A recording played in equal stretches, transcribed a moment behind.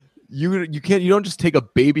you don't just take a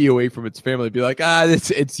baby away from its family and be like,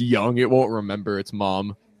 it's young, it won't remember its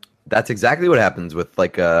mom. That's exactly what happens with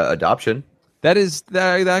like adoption. That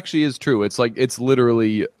actually is true. It's like it's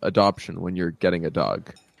literally adoption when you're getting a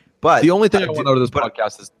dog. But the only thing I want out of this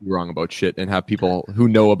podcast is to be wrong about shit and have people who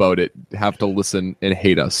know about it have to listen and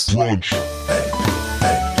hate us. Brunch.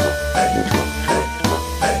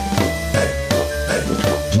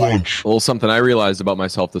 Brunch. A little something I realized about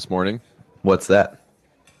myself this morning. What's that?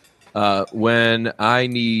 When I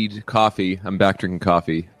need coffee, I'm back drinking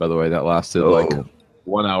coffee, by the way. That lasted like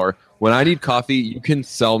 1 hour. When I need coffee, you can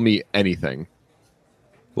sell me anything.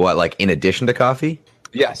 What, like in addition to coffee?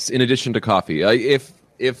 Yes, in addition to coffee.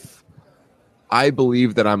 If I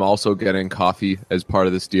believe that I'm also getting coffee as part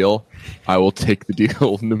of this deal, I will take the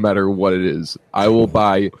deal no matter what it is. I will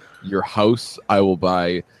buy your house. I'll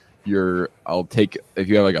take, if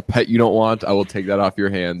you have like a pet you don't want, I will take that off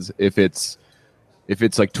your hands. If it's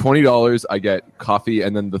like $20, I get coffee,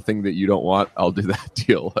 and then the thing that you don't want, I'll do that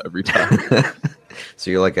deal every time.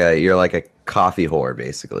 So you're like a coffee whore,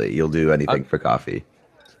 basically. You'll do anything for coffee.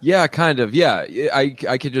 Yeah, kind of. Yeah,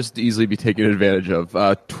 I could just easily be taken advantage of.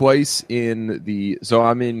 Twice so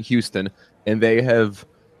I'm in Houston, and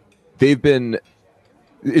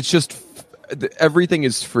it's just everything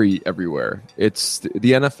is free everywhere. It's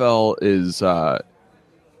the NFL is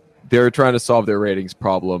they're trying to solve their ratings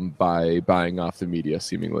problem by buying off the media,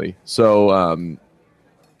 seemingly. So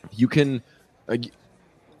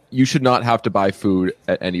you should not have to buy food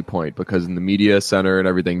at any point, because in the media center and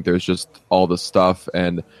everything, there's just all the stuff.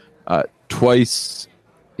 And twice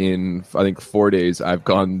in, I think, 4 days, I've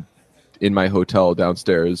gone in my hotel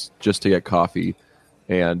downstairs just to get coffee.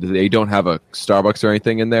 And they don't have a Starbucks or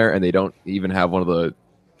anything in there, and they don't even have one of the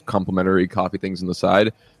complimentary coffee things on the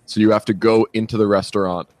side. So you have to go into the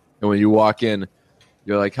restaurant. And when you walk in,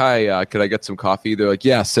 you're like, hi, could I get some coffee? They're like,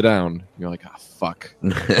 yeah, sit down. And you're like, fuck.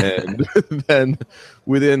 And then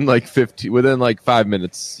within 5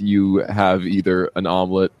 minutes, you have either an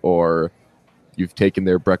omelet or you've taken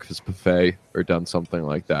their breakfast buffet or done something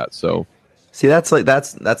like that. So, see, that's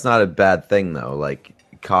not a bad thing though. Like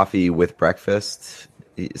coffee with breakfast.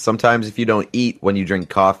 Sometimes if you don't eat when you drink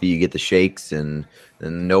coffee, you get the shakes, and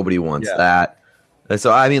nobody wants that. So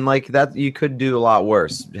I mean, like that, you could do a lot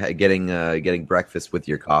worse getting breakfast with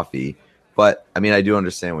your coffee. But I mean, I do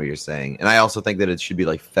understand what you're saying, and I also think that it should be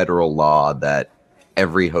like federal law that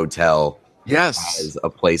every hotel has a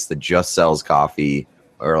place that just sells coffee,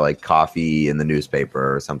 or like coffee in the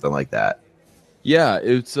newspaper or something like that. Yeah,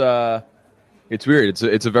 it's weird.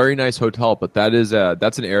 It's a very nice hotel, but that's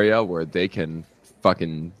an area where they can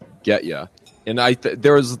fucking get you. And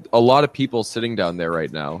there was a lot of people sitting down there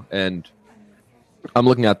right now, and I'm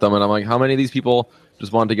looking at them and I'm like, how many of these people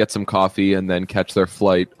just want to get some coffee and then catch their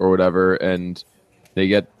flight or whatever, and they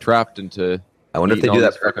get trapped into I wonder if they do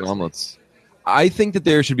that fucking omelets. I think that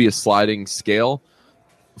there should be a sliding scale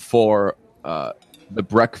for the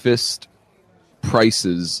breakfast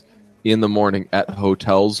prices in the morning at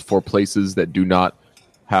hotels for places that do not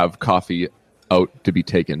have coffee out to be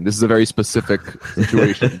taken. This is a very specific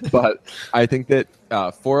situation, but I think that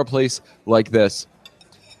for a place like this,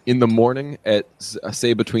 in the morning at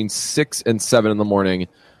say between 6 and 7 in the morning,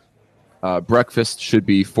 breakfast should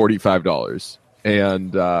be $45,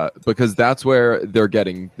 and because that's where they're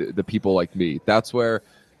getting the people like me. That's where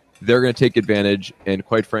they're going to take advantage. And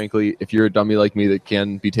quite frankly, if you're a dummy like me that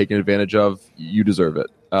can be taken advantage of, you deserve it.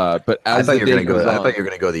 But as I thought you were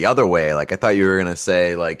going to go the other way. Like I thought you were going to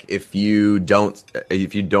say, like, if you don't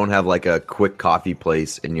have like a quick coffee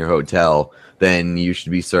place in your hotel, then you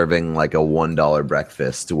should be serving like a $1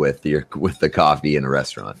 breakfast with the coffee in a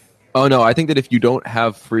restaurant. Oh no, I think that if you don't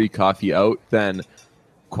have free coffee out, then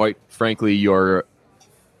quite frankly,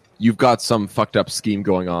 you've got some fucked up scheme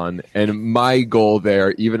going on. And my goal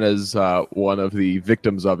there, even as one of the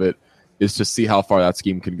victims of it, is to see how far that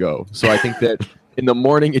scheme can go. So I think that in the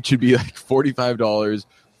morning, it should be like $45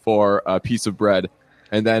 for a piece of bread.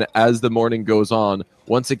 And then as the morning goes on,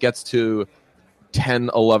 once it gets to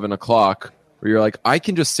 10, 11 o'clock, where you're like, I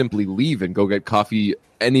can just simply leave and go get coffee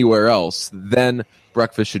anywhere else, then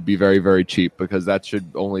breakfast should be very, very cheap, because that should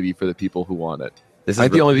only be for the people who want it.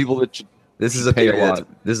 The only people that should. This is a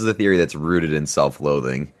theory that's rooted in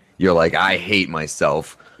self-loathing. You're like, I hate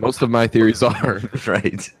myself. Most of my theories are.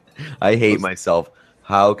 Right. I hate myself.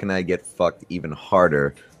 How can I get fucked even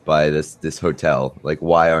harder by this hotel? Like,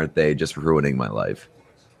 why aren't they just ruining my life?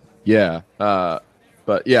 Yeah.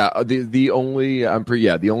 But yeah, the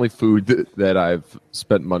only food that I've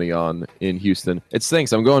spent money on in Houston, it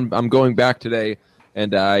stinks. I'm going back today,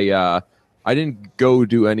 and I didn't go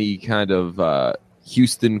do any kind of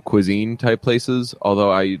Houston cuisine type places,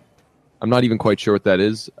 although I I'm not even quite sure what that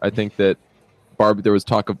is. I think that there was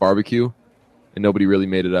talk of barbecue, and nobody really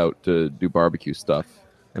made it out to do barbecue stuff.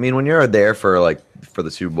 I mean, when you're there for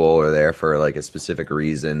the Super Bowl or there for like a specific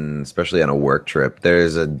reason, especially on a work trip,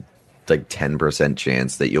 there's a 10%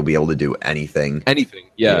 chance that you'll be able to do anything. Anything,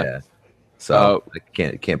 yeah. So I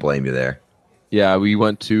can't blame you there. Yeah, we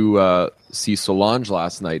went to see Solange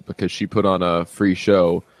last night because she put on a free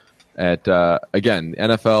show at again,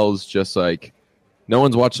 NFL's just like, no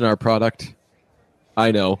one's watching our product.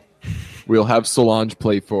 I know. We'll have Solange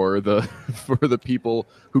play for the people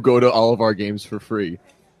who go to all of our games for free.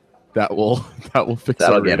 That will fix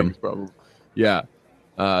That'll our get ratings problem. Yeah.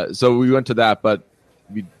 So we went to that, but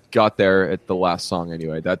we got there at the last song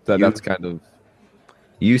anyway. That's kind of.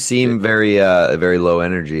 You seem very low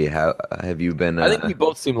energy. How have you been? I think we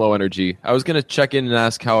both seem low energy. I was gonna check in and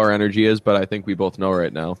ask how our energy is, but I think we both know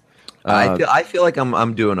right now. I feel like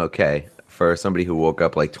I'm doing okay for somebody who woke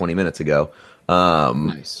up like 20 minutes ago.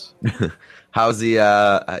 Nice. How's the?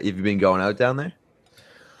 Have you been going out down there?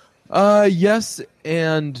 Yes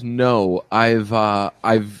and no. I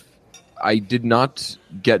did not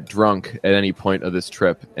get drunk at any point of this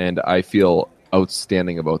trip, and I feel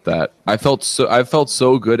outstanding about that. I felt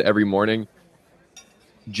so good every morning,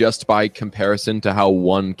 just by comparison to how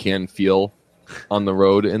one can feel on the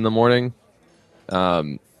road in the morning.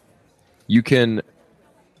 You can,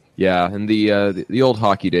 in the old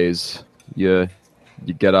hockey days, you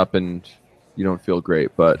get up and you don't feel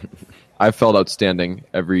great, but I felt outstanding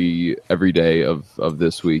every day of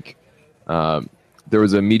this week. There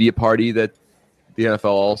was a media party that the NFL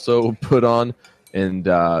also put on, and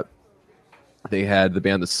they had the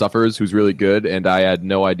band The Suffers, who's really good, and I had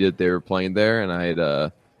no idea that they were playing there, and I had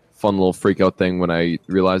a fun little freak out thing when I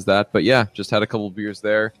realized that. But yeah, just had a couple of beers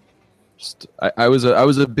there. I was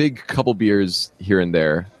a big couple beers here and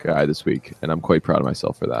there guy this week, and I'm quite proud of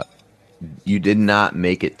myself for that. You did not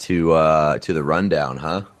make it to the rundown,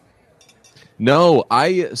 huh? No,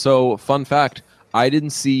 so fun fact, I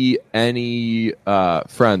didn't see any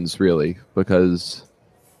friends really because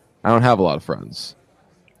I don't have a lot of friends.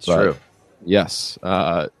 It's true. Yes,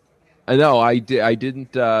 I know. I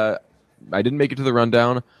didn't make it to the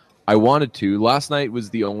rundown. I wanted to. Last night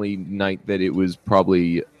was the only night that it was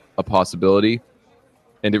probably a possibility,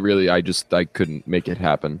 and I couldn't make it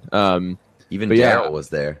happen. Even Daryl was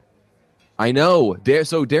there. I know.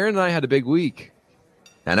 So Darren and I had a big week.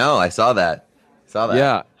 I know. I saw that.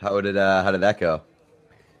 Yeah. How did that go?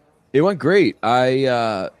 It went great.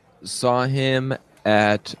 I saw him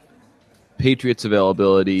at Patriots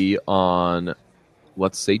availability on,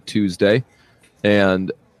 let's say, Tuesday,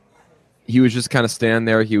 and he was just kind of standing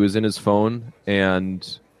there. He was in his phone, and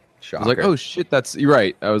Shocker. I was like, "Oh shit, you're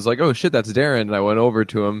right." I was like, "Oh shit, that's Darren," and I went over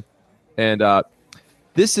to him, and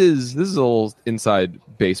this is a little inside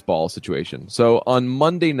baseball situation. So on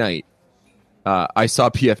Monday night, I saw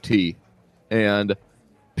PFT, and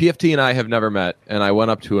PFT and I have never met, and I went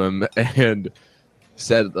up to him and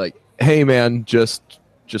said, like, "Hey man, just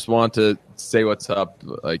want to say what's up.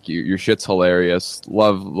 Like, your shit's hilarious.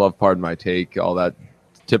 Love Pardon My Take, all that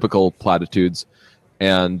typical platitudes."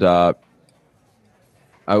 And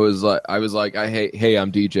I was like, hey,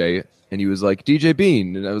 I'm DJ, and he was like, DJ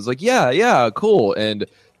Bean, and I was like, yeah, cool. And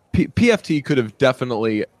PFT could have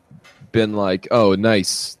definitely been like, oh,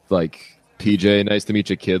 nice, like, PJ, nice to meet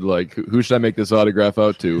you, kid. Like, who should I make this autograph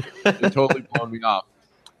out to? It totally blown me off.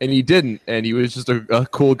 And he didn't, and he was just a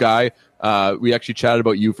cool guy. We actually chatted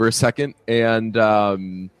about you for a second, and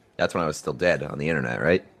that's when I was still dead on the internet,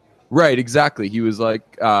 right? Right, exactly. He was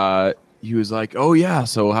like, oh yeah,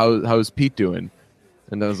 so how's Pete doing?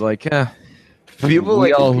 And I was like, People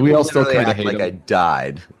we all still kind of act hate like him. I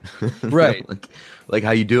died, Right? like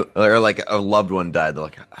how you do, or like a loved one died. They're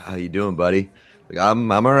like, how you doing, buddy? Like,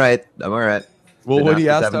 I'm all right. Well, when he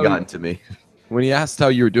asked haven't gotten to me. When he asked how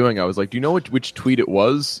you were doing, I was like, do you know which tweet it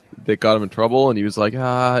was that got him in trouble? And he was like,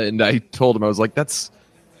 and I told him, I was like,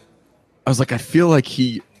 I feel like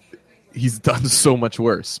he's done so much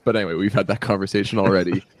worse. But anyway, we've had that conversation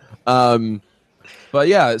already. But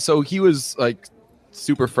yeah, so he was like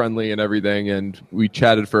super friendly and everything, and we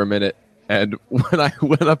chatted for a minute. And when I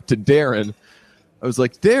went up to Darren, I was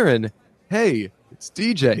like, Darren, hey, it's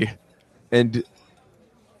DJ. And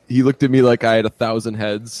he looked at me like I had 1,000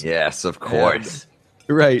 heads. Yes, of course.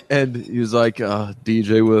 Right, and he was like,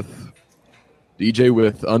 DJ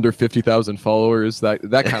with under 50,000 followers, that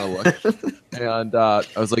kind of look. And I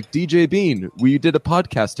was like, DJ Bean, we did a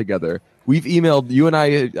podcast together. We've emailed you, and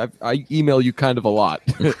I email you kind of a lot.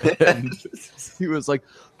 And he was like,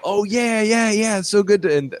 oh yeah, so good.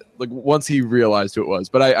 And like once he realized who it was,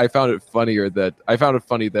 but I found it funny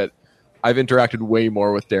that I've interacted way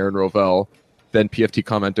more with Darren Rovell than PFT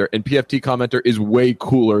Commenter, and PFT Commenter is way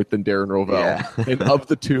cooler than Darren Rovell. Yeah. And of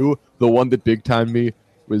the two, the one that big timed me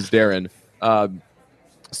was Darren.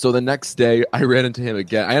 So the next day, I ran into him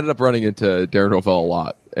again. I ended up running into Darren Rovell a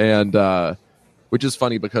lot, and which is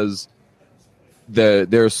funny because there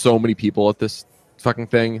are so many people at this fucking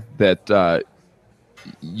thing that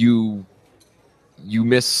you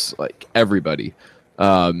miss like everybody.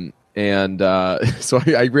 So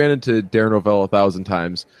I ran into Darren Rovell 1,000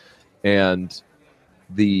 times, and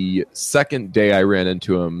the second day I ran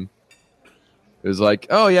into him, it was like,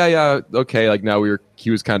 oh yeah, okay. Like now he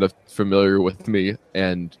was kind of familiar with me,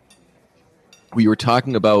 and we were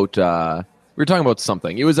talking about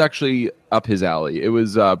something. It was actually up his alley. It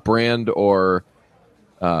was brand or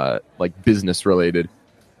like business related,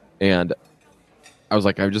 and I was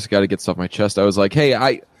like, I've just got to get stuff off my chest. I was like, hey,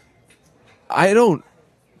 I don't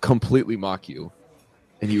completely mock you,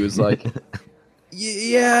 and he was like,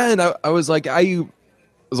 yeah, and I was like,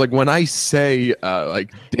 when I say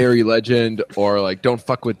like Dairy Legend or like don't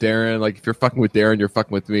fuck with Darren, like if you're fucking with Darren, you're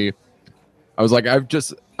fucking with me. I was like,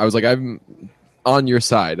 I'm on your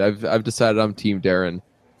side. I've decided I'm Team Darren.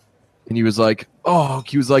 And he was like, on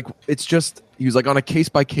a case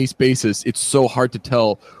by case basis, it's so hard to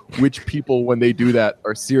tell which people when they do that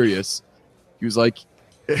are serious. He was like,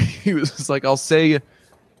 I'll say.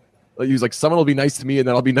 He was like, someone will be nice to me, and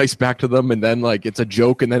then I'll be nice back to them, and then like it's a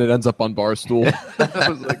joke, and then it ends up on Barstool. I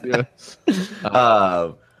was like,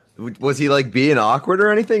 yeah. Was he like being awkward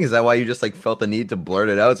or anything? Is that why you just like felt the need to blurt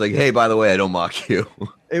it out? It's like, hey, by the way, I don't mock you.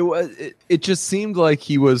 It just seemed like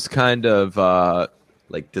he was kind of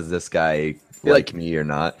like, does this guy like me or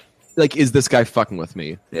not? Like, is this guy fucking with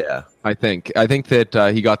me? Yeah, I think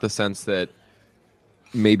that he got the sense that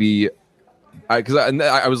maybe. Because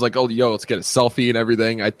I was like, oh, yo, let's get a selfie and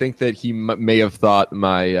everything. I think that he may have thought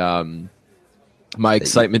my my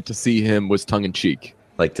excitement to see him was tongue in cheek,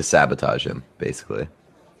 like to sabotage him, basically.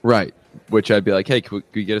 Right. Which I'd be like, hey, can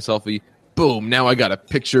we get a selfie? Boom! Now I got a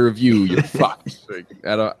picture of you. You're fucked. Like,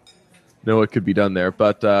 I don't know what could be done there,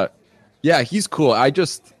 but yeah, he's cool. I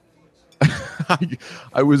just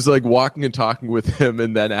I was like walking and talking with him,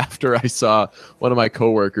 and then after I saw one of my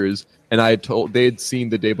coworkers. And they had seen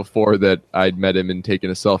the day before that I'd met him and taken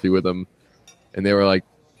a selfie with him, and they were like,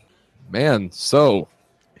 "Man, so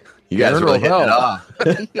you guys really hitting it off."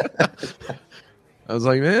 I was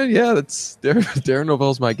like, "Man, yeah, that's Darren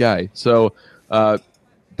Rovell's my guy." So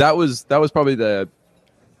that was probably the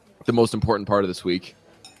most important part of this week,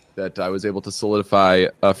 that I was able to solidify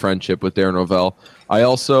a friendship with Darren Rovell. I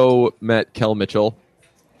also met Kel Mitchell.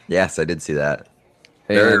 Yes, I did see that.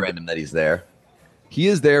 Very random that he's there. He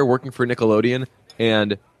is there working for Nickelodeon,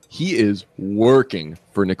 and he is working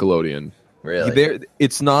for Nickelodeon. Really?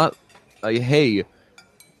 It's not like, hey,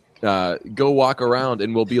 go walk around,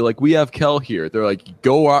 and we'll be like, we have Kel here. They're like,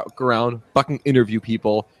 go walk around, fucking interview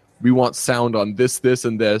people. We want sound on this, this,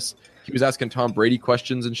 and this. He was asking Tom Brady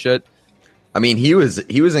questions and shit. I mean, he was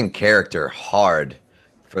in character hard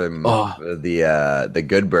for the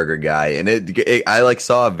Good Burger guy, and I like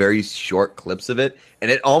saw very short clips of it, and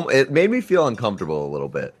it made me feel uncomfortable a little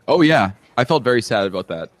bit. Oh yeah, I felt very sad about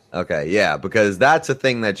that. Okay, yeah, because that's a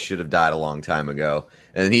thing that should have died a long time ago,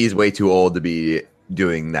 and he's way too old to be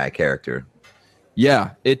doing that character.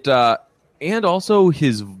 Yeah, and also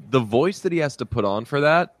the voice that he has to put on for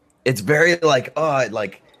that. It's very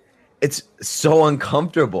it's so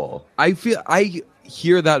uncomfortable. I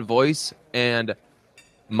hear that voice and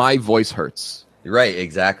my voice hurts. Right,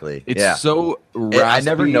 exactly. It's so raspy. I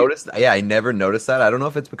never noticed. Yeah, I never noticed that. I don't know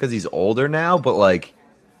if it's because he's older now, but like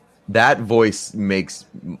that voice makes,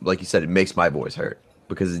 like you said, it makes my voice hurt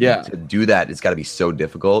because to do that, it's got to be so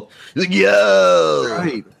difficult. Like, yo,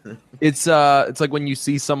 right. It's like when you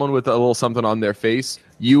see someone with a little something on their face,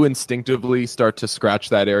 you instinctively start to scratch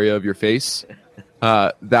that area of your face.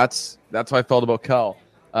 That's how I felt about Kel.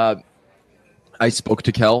 I spoke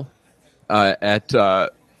to Kel at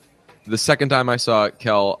the second time I saw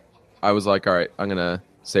Kel. I was like, all right, I'm gonna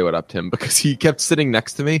say what up to him because he kept sitting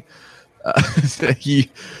next to me.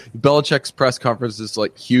 Belichick's press conference is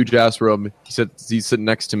like huge ass room. He said he's sitting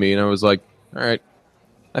next to me, and I was like, all right,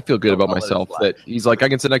 I feel good about myself. That he's like, I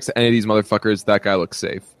can sit next to any of these motherfuckers. That guy looks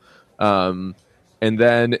safe. And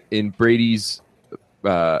then in Brady's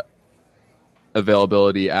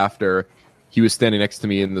availability after, he was standing next to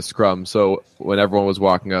me in the scrum. So when everyone was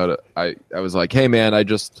walking out, I was like, hey man,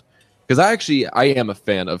 because I am a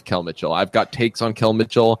fan of Kel Mitchell. I've got takes on Kel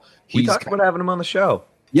Mitchell. We talked about having him on the show.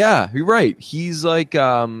 Yeah, you're right. He's like,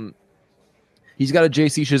 he's got a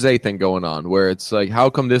JC Chazet thing going on where it's like, how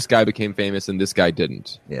come this guy became famous and this guy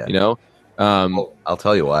didn't? Yeah. You know? I'll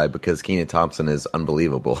tell you why. Because Kenan Thompson is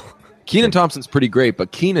unbelievable. Kenan Thompson's pretty great,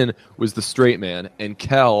 but Kenan was the straight man, and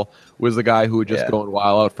Kel was the guy who would just go and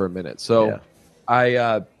wild out for a minute. So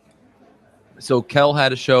so Kel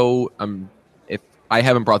had a show. If I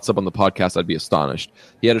haven't brought this up on the podcast, I'd be astonished.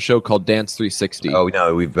 He had a show called Dance 360. Oh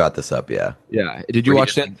no, we've brought this up. Yeah. Did you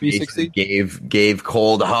watch Dance 360? Gave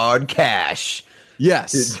cold hard cash.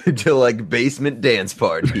 Yes. to like basement dance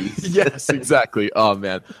parties. Yes, exactly. Oh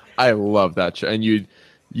man, I love that show. And you'd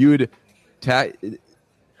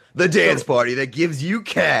the dance party that gives you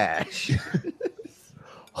cash.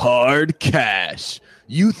 Hard cash.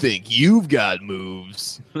 You think you've got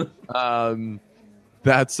moves.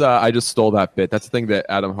 That's I just stole that bit. That's the thing that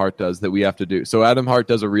Adam Hart does that we have to do. So Adam Hart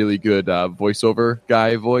does a really good voiceover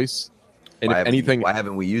guy voice. And why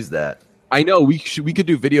haven't we used that? I know we could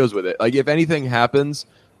do videos with it. Like if anything happens,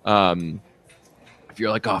 if you're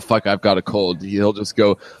like, oh fuck, I've got a cold, he'll just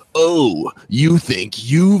go, oh, you think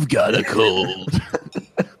you've got a cold?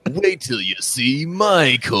 Wait till you see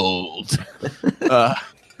my cold.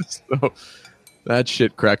 So that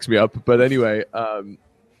shit cracks me up. But anyway,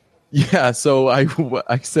 so I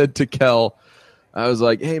said to Kel, I was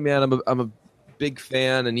like, hey man, I'm a big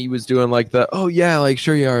fan, and he was doing like the, oh yeah, like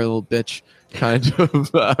sure you are, a little bitch kind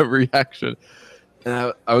of reaction.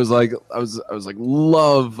 And I was like,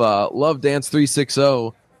 love Dance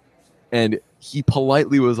 360, and he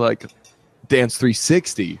politely was like, Dance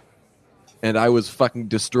 360. And I was fucking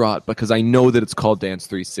distraught because I know that it's called Dance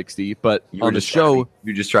 360, but on the show...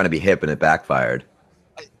 You're just trying to be hip and it backfired.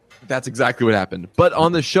 That's exactly what happened. But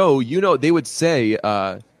on the show, they would say,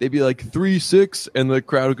 they'd be like 3-6, and the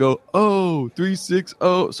crowd would go, oh,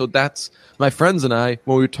 3-6-0. So that's my friends and I,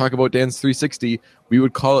 when we would talk about Dance 360, we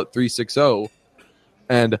would call it 3-6-0.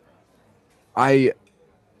 And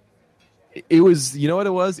it was, you know what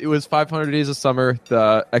it was? It was 500 Days of Summer,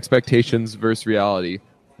 the expectations versus reality.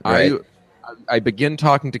 Right. I begin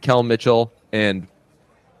talking to Kel Mitchell, and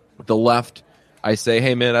the left, I say,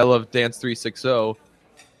 hey man, I love Dance 360.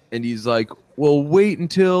 And he's like, well, wait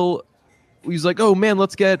until... He's like, oh man,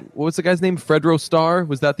 let's get... What's the guy's name? Fredro Starr?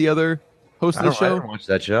 Was that the other host of the show? I didn't watch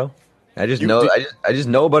that show. I just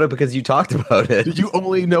know about it because you talked about it. Did you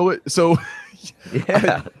only know it? So,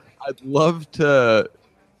 yeah. I'd love to...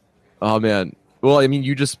 Oh man. Well, I mean,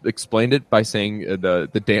 you just explained it by saying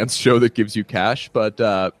the dance show that gives you cash,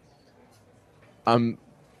 but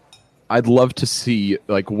I'd love to see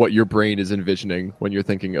like what your brain is envisioning when you're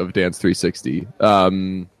thinking of Dance 360.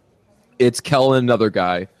 It's Kel and another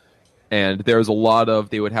guy, and there's a lot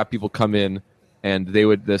of, they would have people come in, and they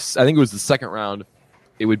would, I think it was the second round,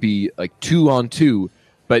 it would be like 2-on-2,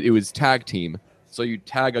 but it was tag team. So you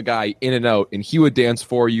tag a guy in and out, and he would dance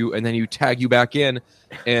for you, and then you tag you back in,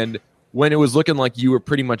 and when it was looking like you were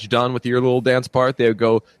pretty much done with your little dance part, they would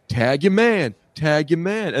go, tag your man,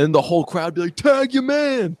 and the whole crowd would be like, tag your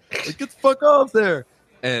man, like, get the fuck off there.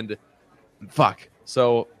 And fuck.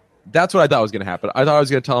 So that's what I thought was going to happen. I thought I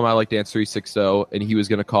was going to tell him I like Dance 360, and he was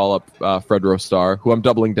going to call up Fredro Starr, who I'm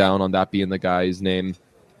doubling down on that being the guy's name.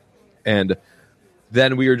 And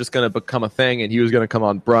then we were just going to become a thing, and he was going to come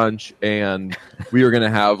on brunch, and we were going to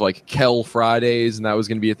have like Kel Fridays, and that was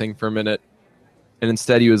going to be a thing for a minute. And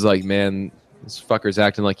instead he was like, man, this fucker's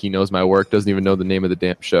acting like he knows my work, doesn't even know the name of the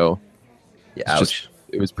damn show. Yeah, ouch.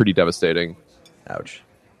 It was pretty devastating. Ouch.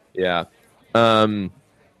 Yeah. Martellus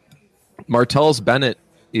Bennett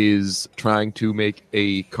is trying to make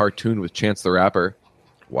a cartoon with Chance the Rapper.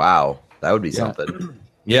 Wow. That would be something.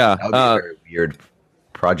 Yeah. That would be a very weird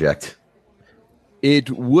project.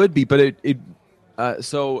 It would be, but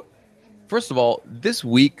so first of all, this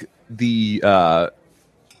week, the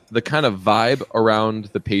kind of vibe around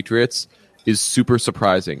the Patriots is super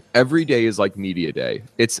surprising. Every day is like media day.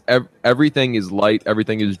 It's everything is light,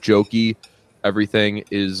 everything is jokey, everything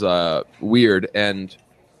is weird, and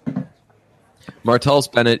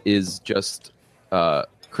Martellus Bennett is just a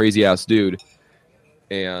crazy ass dude,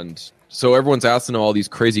 and so everyone's asking him all these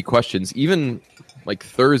crazy questions. Even like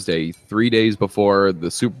Thursday, 3 days before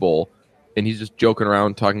the Super Bowl, and he's just joking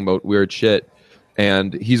around talking about weird shit.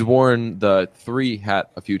 And he's worn the 3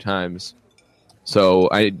 hat a few times. So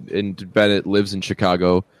and Bennett lives in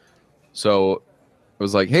Chicago. So I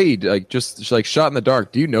was like, hey, like just like shot in the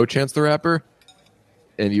dark, do you know Chance the Rapper?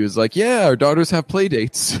 And he was like, yeah, our daughters have play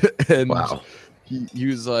dates. And wow. He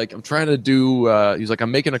was like, I'm trying to do he's like,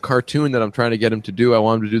 I'm making a cartoon that I'm trying to get him to do. I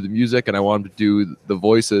want him to do the music and I want him to do the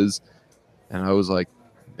voices. And I was like,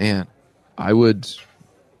 man, I would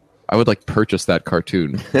like purchase that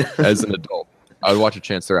cartoon as an adult. I would watch a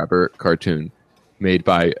Chance the Rapper cartoon made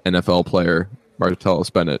by NFL player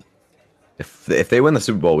Martellus Bennett. If they win the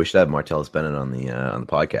Super Bowl, we should have Martellus Bennett on the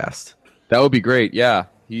podcast. That would be great. Yeah,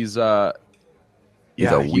 he's a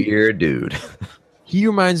weird dude. He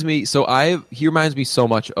reminds me. He reminds me so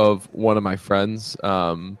much of one of my friends.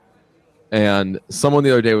 And someone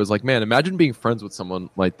the other day was like, "Man, imagine being friends with someone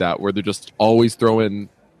like that, where they're just always throwing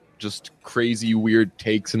just crazy, weird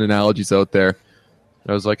takes and analogies out there." And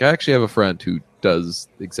I was like, I actually have a friend who does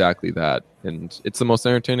exactly that, and it's the most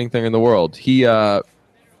entertaining thing in the world. He got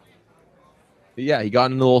in a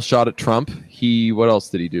little shot at Trump. What else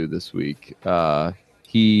did he do this week?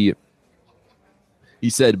 He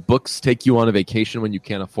said books take you on a vacation when you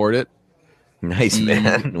can't afford it. Nice,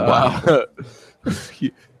 man. Wow.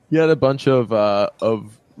 He had a bunch of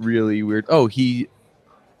really weird. Oh, he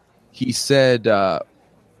said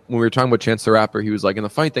when we were talking about Chance the Rapper, he was like, and the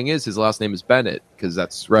funny thing is, his last name is Bennett, because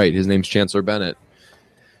that's right. His name's Chancellor Bennett.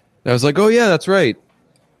 And I was like, oh yeah, that's right.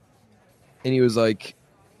 And he was like,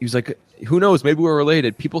 who knows? Maybe we're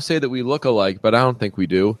related. People say that we look alike, but I don't think we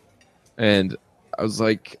do. And I was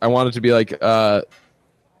like, I wanted to be like,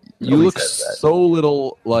 you look so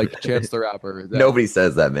little like Chance the Rapper. Nobody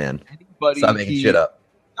says that, man. Stop making shit up.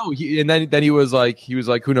 No, and then he was like,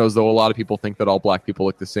 who knows? Though a lot of people think that all black people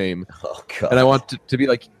look the same. Oh god! And I want to be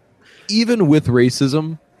like, even with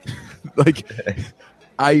racism, like,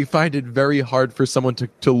 I find it very hard for someone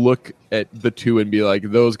to look at the two and be like,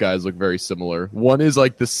 those guys look very similar. One is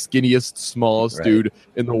like the skinniest, smallest dude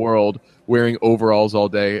in the world wearing overalls all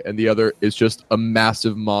day, and the other is just a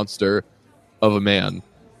massive monster of a man.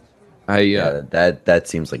 That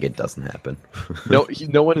seems like it doesn't happen.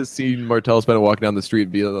 No one has seen Martellus Bennett walk down the street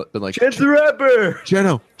and been like, Chance the Rapper!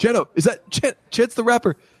 Jeno, is that Chance the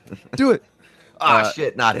Rapper? Do it.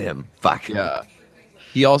 Shit, not him. Fuck. Yeah.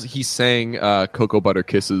 He sang Cocoa Butter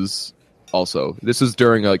Kisses also. This is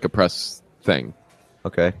during like a press thing.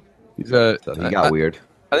 Okay. He got weird.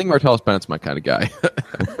 I think Martellus Bennett's my kind of guy.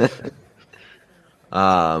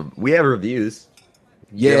 We have reviews.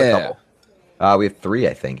 Yeah. We have 3,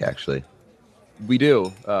 I think, actually. We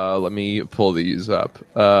do. Let me pull these up.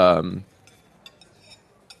 A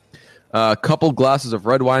couple glasses of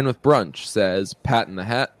red wine with brunch, says Pat in the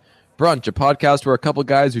Hat. Brunch, a podcast where a couple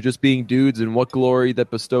guys who are just being dudes and what glory that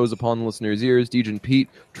bestows upon the listeners' ears. Deej and Pete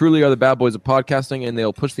truly are the bad boys of podcasting, and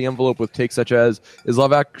they'll push the envelope with takes such as, is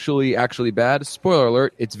love actually bad? Spoiler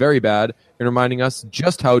alert, it's very bad, and reminding us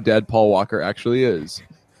just how dead Paul Walker actually is.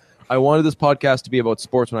 I wanted this podcast to be about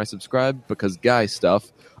sports when I subscribed, because guy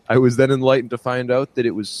stuff. I was then enlightened to find out that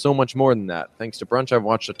it was so much more than that. Thanks to Brunch, I've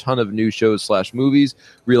watched a ton of new shows / movies,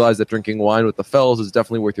 realized that drinking wine with the fellas is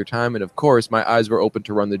definitely worth your time, and of course, my eyes were open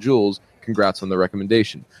to Run the Jewels. Congrats on the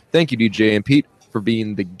recommendation. Thank you, DJ and Pete, for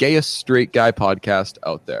being the gayest straight guy podcast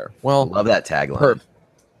out there. Well, love that tagline.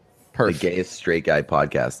 Perf. The gayest straight guy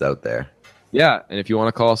podcast out there. Yeah, and if you want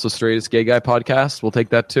to call us the straightest gay guy podcast, we'll take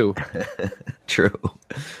that too. True.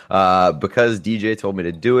 Because DJ Told Me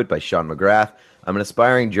to Do It by Sean McGrath. I'm an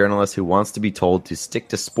aspiring journalist who wants to be told to stick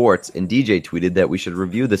to sports, and DJ tweeted that we should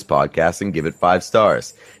review this podcast and give it 5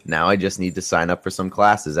 stars. Now I just need to sign up for some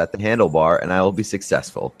classes at the Handlebar, and I will be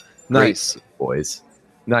successful. Nice. Great, boys.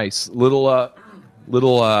 Nice. Little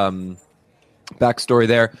backstory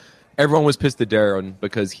there. Everyone was pissed at Darren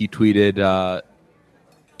because he tweeted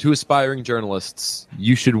to aspiring journalists,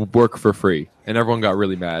 you should work for free. And everyone got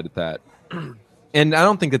really mad at that. And I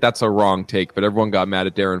don't think that that's a wrong take, but everyone got mad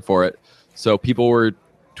at Darren for it. So people were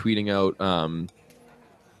tweeting out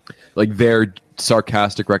like their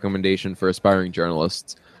sarcastic recommendation for aspiring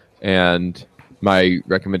journalists. And my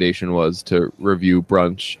recommendation was to review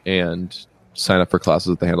Brunch and sign up for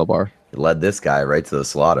classes at the Handlebar. It led this guy right to the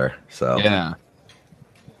slaughter. So yeah.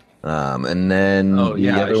 And then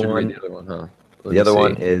the other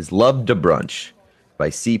one is Love to Brunch by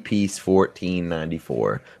CP's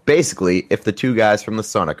 1494. Basically, if the 2 guys from the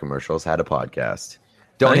Sonic commercials had a podcast.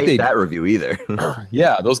 Don't hate that review either.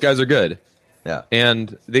 Yeah, those guys are good. Yeah.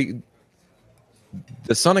 And the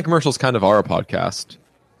Sonic commercials kind of are a podcast.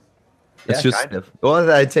 It's just kind of.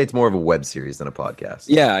 Well, I'd say it's more of a web series than a podcast.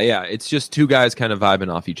 Yeah. It's just 2 guys kind of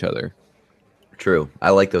vibing off each other. True.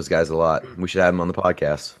 I like those guys a lot. We should have them on the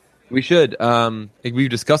podcast. We should. We've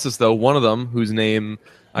discussed this, though. One of them, whose name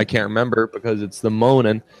I can't remember because it's the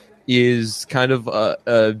Monin, is kind of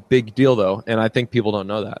a big deal, though. And I think people don't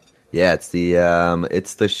know that. Yeah, it's the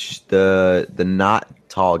not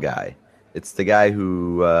tall guy. It's the guy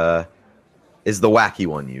who is the wacky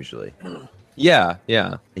one usually. Yeah.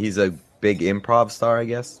 He's a big improv star, I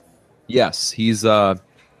guess. Yes, he's.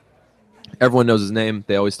 Everyone knows his name.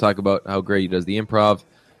 They always talk about how great he does the improv.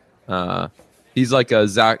 He's like a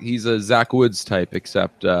Zach. He's a Zach Woods type,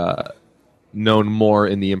 except known more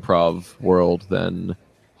in the improv world than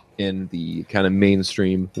in the kind of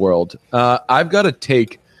mainstream world. I've got a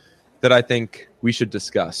take that I think we should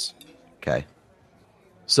discuss. Okay.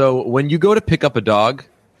 So when you go to pick up a dog,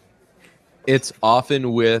 it's often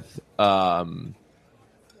in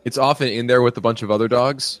there with a bunch of other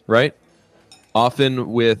dogs, right?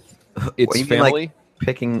 Often with its You mean, family.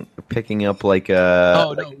 picking up like a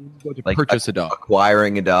Oh no, when you go to purchase a dog.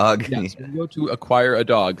 acquiring a dog. Yes, when you go to acquire a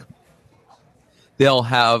dog, they'll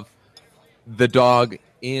have the dog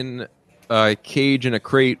in a cage in a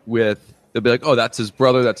crate with. They'll be like, "Oh, that's his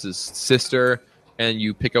brother, that's his sister," and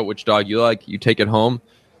you pick out which dog you like. You take it home.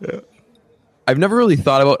 Yeah. I've never really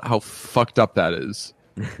thought about how fucked up that is.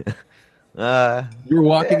 You're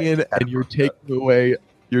walking in and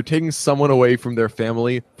you're taking someone away from their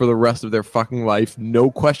family for the rest of their fucking life, no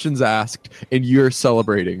questions asked, and you're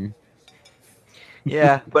celebrating.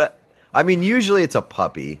 Yeah, but I mean, usually it's a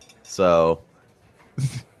puppy, so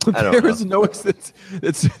I don't know. There is no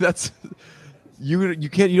that's you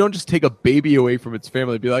don't just take a baby away from its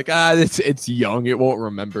family and be like, it's young, it won't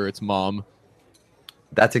remember its mom.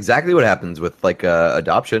 That's exactly what happens with like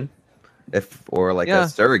adoption, or a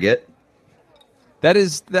surrogate. That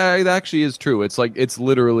actually is true. It's like it's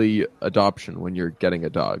literally adoption when you're getting a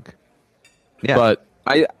dog. Yeah. But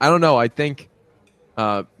I don't know. I think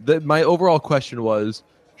my overall question was,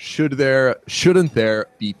 shouldn't there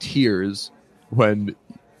be tears when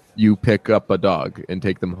you pick up a dog and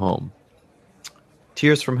take them home?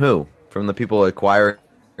 Tears from who? From the people acquiring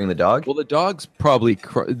the dog? Well, the dog's probably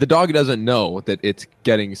the dog doesn't know that it's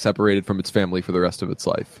getting separated from its family for the rest of its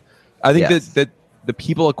life. I think that the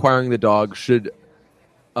people acquiring the dog should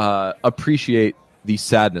appreciate the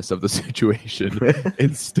sadness of the situation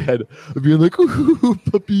instead of being like, "Ooh,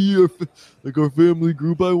 puppy, like our family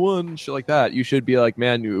grew by one," shit like that. You should be like,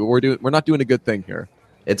 "Man, we're not doing a good thing here."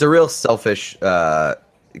 It's a real selfish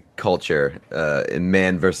culture in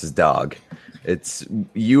man versus dog. It's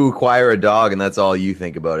you acquire a dog and that's all you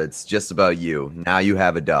think about. It's just about you. Now you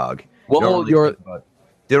have a dog. Well, you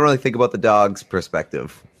don't really think about the dog's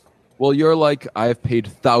perspective. Well, you're like, I've paid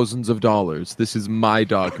thousands of dollars. This is my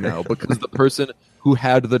dog now because the person who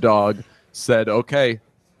had the dog said, "Okay,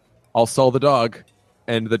 I'll sell the dog,"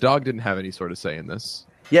 and the dog didn't have any sort of say in this.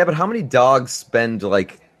 Yeah, but how many dogs spend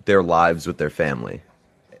like their lives with their family?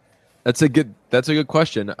 That's a good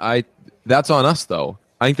question. That's on us though.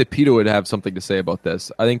 I think that PETA would have something to say about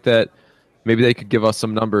this. I think that maybe they could give us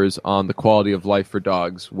some numbers on the quality of life for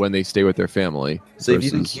dogs when they stay with their family. So if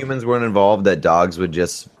you think humans weren't involved, that dogs would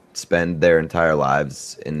just spend their entire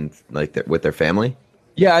lives in with their family?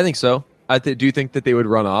 Yeah, I think so. Do you think that they would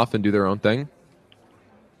run off and do their own thing?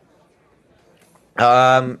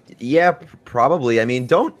 Yeah, probably. I mean,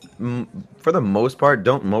 for the most part,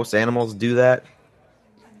 don't most animals do that?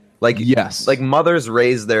 Like, yes. Like mothers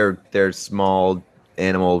raise their small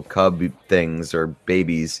animal cub things or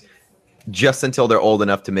babies just until they're old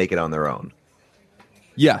enough to make it on their own.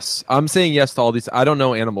 Yes, I'm saying yes to all these. I don't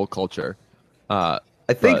know animal culture. I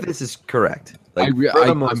think this is correct. For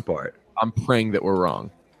the most part. I'm praying that we're wrong.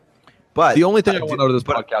 But the only thing I want out of this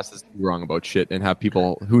podcast is to be wrong about shit and have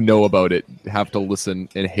people who know about it have to listen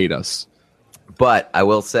and hate us. But I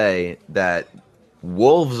will say that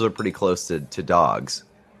wolves are pretty close to dogs,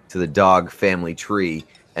 to the dog family tree,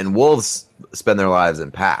 and wolves spend their lives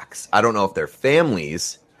in packs. I don't know if they're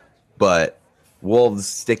families, but wolves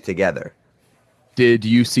stick together. Did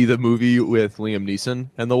you see the movie with Liam Neeson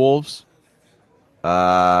and the wolves?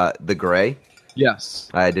 The Gray? Yes.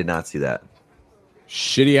 I did not see that.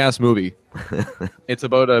 Shitty ass movie. It's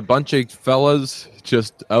about a bunch of fellas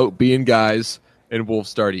just out being guys, and wolves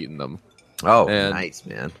start eating them. Oh, and nice,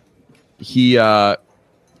 man.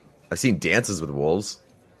 I've seen Dances with Wolves.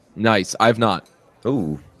 Nice. I've not.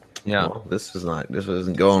 Ooh. Yeah. Well, this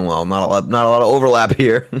isn't going well. Not a lot of overlap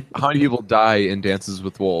here. How many people die in Dances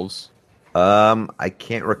with Wolves? I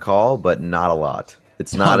can't recall, but not a lot.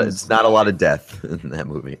 It's not a lot of death in that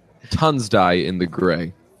movie. Tons die in The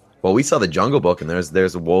Gray. Well, we saw the Jungle Book, and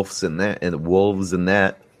there's wolves in that, and wolves in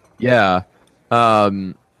that. Yeah.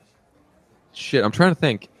 Shit, I'm trying to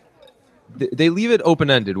think. They leave it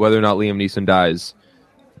open-ended whether or not Liam Neeson dies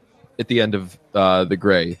at the end of The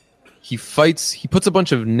Gray. He puts a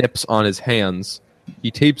bunch of nips on his hands.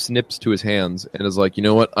 He tapes nips to his hands and is like, you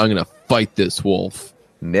know what? I'm going to fight this wolf.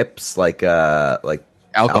 Nips? Like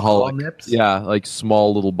alcohol nips? Yeah, like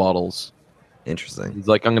small little bottles. Interesting. He's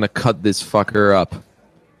like, I'm going to cut this fucker up.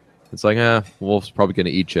 It's like, wolf's probably going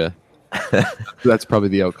to eat you. That's probably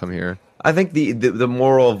the outcome here. I think the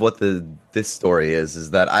moral of what this story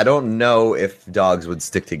is that I don't know if dogs would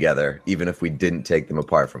stick together even if we didn't take them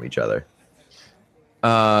apart from each other.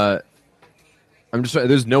 I'm just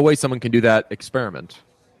there's no way someone can do that experiment.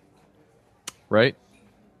 Right?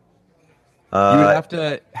 You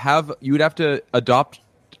would have to adopt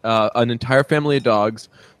an entire family of dogs,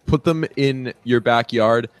 put them in your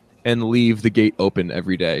backyard, and leave the gate open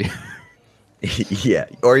every day. Yeah,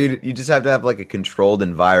 or you just have to have like a controlled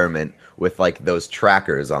environment with like those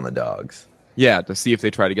trackers on the dogs. Yeah, to see if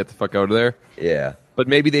they try to get the fuck out of there. Yeah. But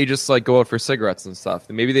maybe they just like go out for cigarettes and stuff.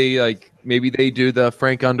 And maybe they do the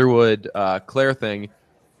Frank Underwood Claire thing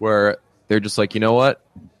where they're just like, you know what?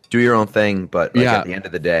 Do your own thing, but like at the end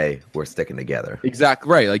of the day, we're sticking together.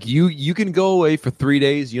 Exactly right. Like you can go away for 3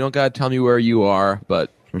 days. You don't gotta tell me where you are,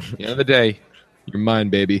 but at the end of the day, you're mine,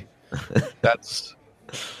 baby. I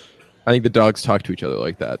think the dogs talk to each other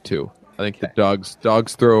like that too. I think the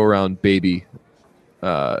dogs throw around baby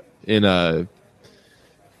in a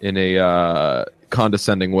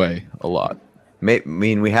condescending way a lot. I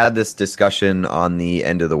mean, we had this discussion on the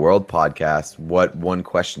End of the World podcast. What one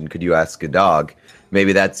question could you ask a dog?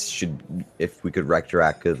 Maybe if we could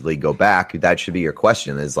retroactively go back, that should be your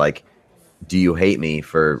question is like, do you hate me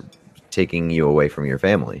for taking you away from your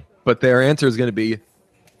family? But their answer is going to be,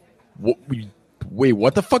 wait,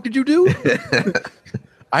 what the fuck did you do?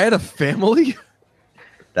 I had a family?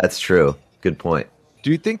 That's true. Good point.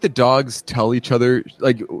 Do you think the dogs tell each other,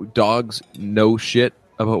 like dogs know shit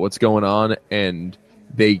about what's going on and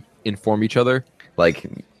they inform each other? Like,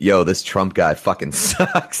 yo, this Trump guy fucking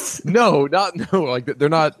sucks. No. Like they're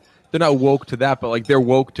not woke to that, but like they're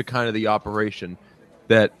woke to kind of the operation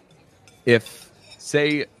that if,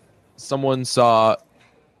 say, someone saw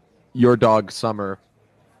your dog Summer,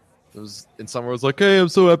 and Summer was like, "Hey, I'm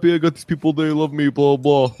so happy I got these people. They love me, blah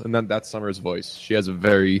blah." And then that's Summer's voice. She has a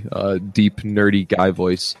very deep, nerdy guy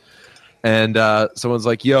voice. And someone's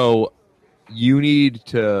like, "Yo, you need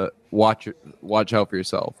to watch out for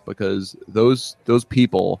yourself because those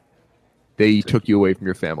people, they took you away from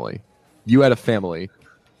your family. You had a family,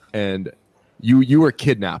 and you were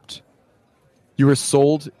kidnapped. You were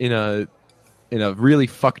sold in a really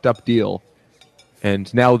fucked up deal,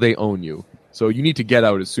 and now they own you. So you need to get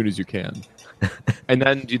out as soon as you can." And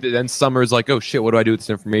then Summer's like, "Oh shit, what do I do with this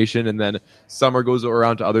information?" And then Summer goes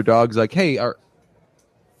around to other dogs like, "Hey,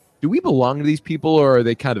 do we belong to these people, or are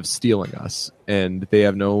they kind of stealing us?" And they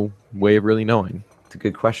have no way of really knowing. It's a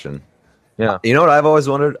good question. Yeah. You know what I've always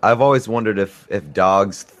wondered? I've always wondered if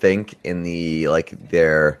dogs think in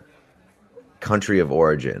their country of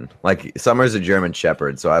origin. Like Summer's a German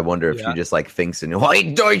Shepherd, so I wonder if she just like thinks in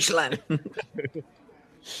Hoi Deutschland.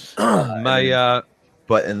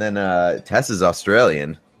 And then Tess is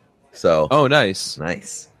Australian, so nice.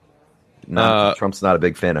 Trump's not a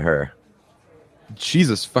big fan of her.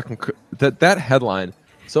 Jesus fucking that headline.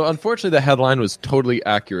 So unfortunately, the headline was totally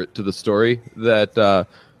accurate to the story. That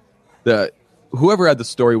the whoever had the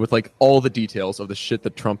story with like all the details of the shit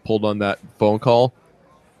that Trump pulled on that phone call.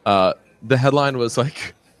 The headline was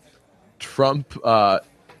like, Trump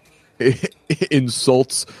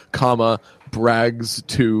insults, brags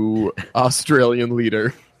to Australian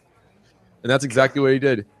leader, and that's exactly what he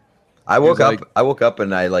did. I woke up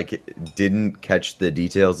and I like didn't catch the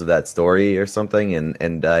details of that story or something,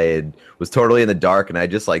 and I was totally in the dark, and I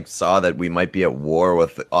just like saw that we might be at war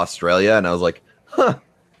with Australia, and I was like, huh,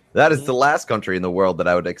 that is the last country in the world that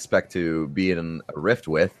I would expect to be in a rift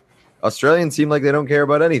with. Australians seem like they don't care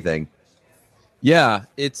about anything. Yeah,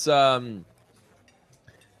 it's I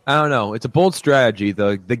don't know. It's a bold strategy,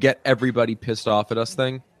 the get everybody pissed off at us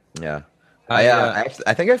thing. Yeah. I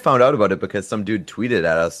think I found out about it because some dude tweeted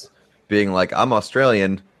at us being like, "I'm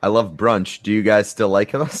Australian. I love brunch. Do you guys still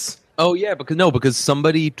like us?" Oh yeah, because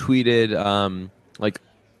somebody tweeted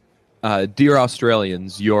 "Dear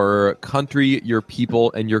Australians, your country, your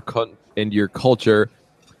people, and your culture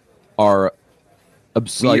are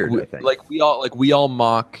absurd. We all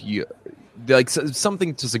mock you." Like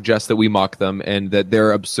something to suggest that we mock them and that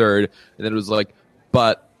they're absurd, and then it was like,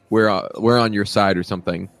 but we're on your side or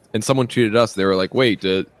something. And someone tweeted us. They were like, "Wait,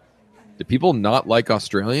 do people not like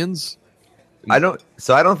Australians?" I don't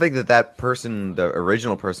think that person, the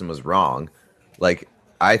original person, was wrong. Like,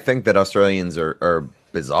 I think that Australians are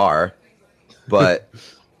bizarre, but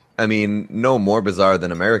I mean, no more bizarre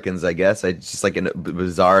than Americans, I guess. It's just like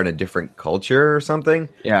bizarre in a different culture or something.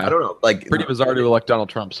 Yeah, I don't know. Like, pretty bizarre to elect Donald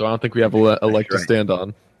Trump, so I don't think we have a leg to stand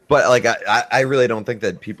on. But like, I really don't think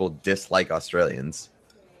that people dislike Australians.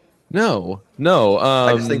 No.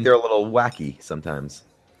 I just think they're a little wacky sometimes.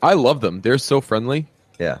 I love them. They're so friendly.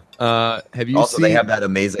 Yeah. Have you also, seen... they have that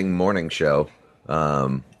amazing morning show.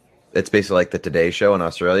 It's basically like the Today Show in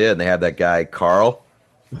Australia, and they have that guy Carl.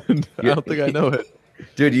 I don't think I know it.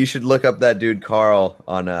 Dude, you should look up that dude Carl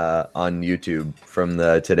on YouTube from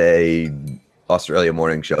the Today Australia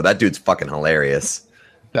morning show. That dude's fucking hilarious.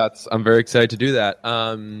 I'm very excited to do that.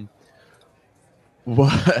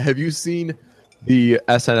 What, have you seen the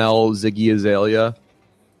SNL Ziggy Azalea?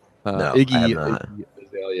 No, I have not. Iggy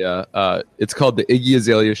Azalea. It's called the Iggy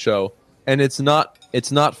Azalea Show, and it's not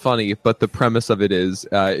funny, but the premise of it is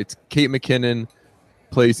it's Kate McKinnon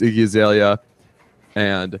plays Iggy Azalea,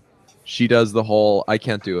 and she does the whole, I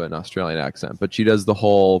can't do an Australian accent, but she does the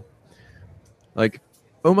whole like,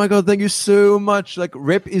 oh my god, thank you so much. Like,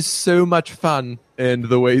 rip is so much fun, and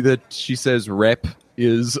the way that she says rip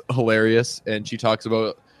is hilarious, and she talks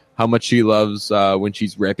about how much she loves when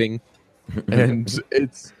she's ripping, and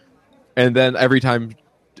then every time,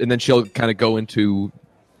 and then she'll kind of go into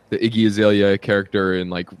the Iggy Azalea character and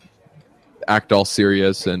like act all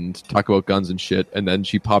serious and talk about guns and shit, and then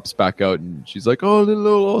she pops back out and she's like, oh,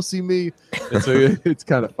 little see me, and so it's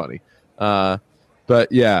kind of funny.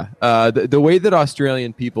 But yeah, the way that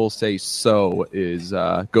Australian people say "so" is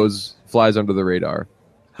flies under the radar.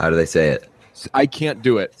 How do they say it? I can't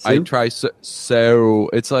do it. So? I try so.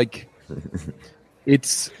 It's like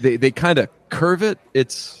they kind of curve it.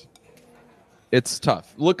 It's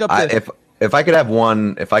tough. Look up if I could have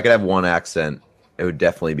one accent, it would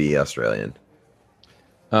definitely be Australian.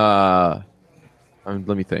 Let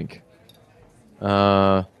me think.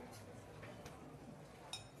 I'm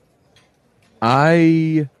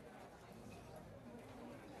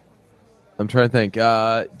trying to think.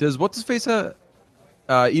 Does what's his face?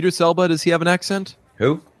 Idris Elba. Does he have an accent?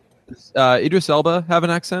 Who? Idris Elba have an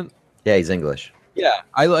accent? Yeah, he's English. Yeah,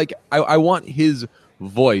 I want his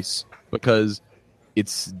voice because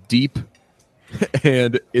it's deep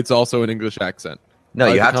and it's also an English accent. No,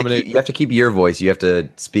 you have to keep your voice. You have to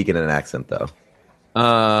speak in an accent, though.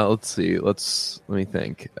 Let's see. Let me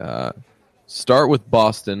think. Start with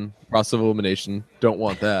Boston. Process of elimination. Don't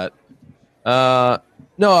want that. No,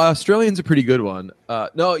 Australian's a pretty good one.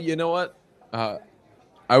 No, you know what?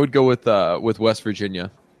 I would go with West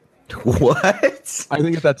Virginia. What? I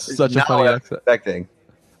think that's such a funny accent. Expecting.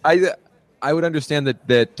 I would understand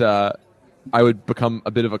that I would become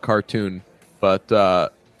a bit of a cartoon, but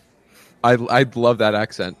I love that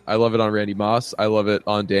accent. I love it on Randy Moss. I love it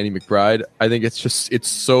on Danny McBride. I think it's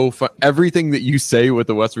so fun. Everything that you say with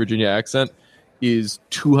the West Virginia accent is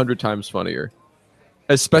 200 times funnier.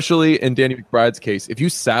 Especially in Danny McBride's case. If you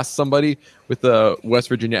sass somebody with a West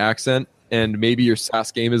Virginia accent and maybe your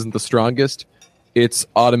sass game isn't the strongest, it's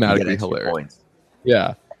automatically hilarious. Points.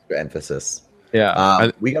 Yeah. Extra emphasis. Yeah.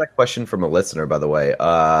 We got a question from a listener, by the way.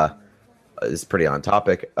 It's pretty on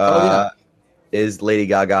topic. Is Lady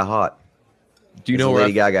Gaga hot? Do you know where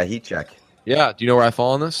Lady Gaga heat check? Yeah. Do you know where I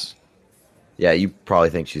fall on this? Yeah, you probably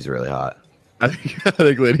think she's really hot. I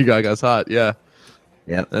think Lady Gaga's hot. Yeah.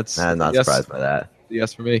 Yeah. I'm not yes. surprised by that.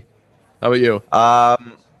 Yes for me. How about you? I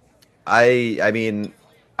mean,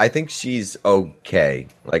 I think she's okay.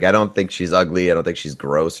 Like, I don't think she's ugly. I don't think she's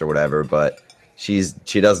gross or whatever, but she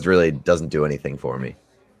doesn't do anything for me.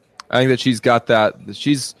 I think that she's got that.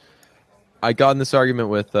 I got in this argument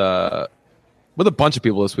with a bunch of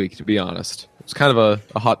people this week, to be honest. It's kind of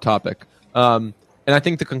a hot topic. And I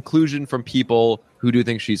think the conclusion from people who do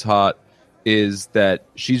think she's hot is that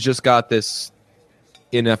she's just got this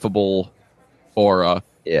ineffable aura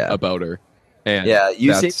about her. And yeah,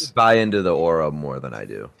 you seem to buy into the aura more than I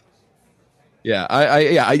do. Yeah,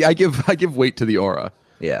 I give weight to the aura.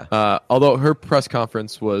 Yeah. Although her press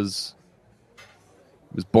conference was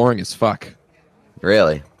boring as fuck.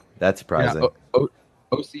 Really? That's surprising. Yeah,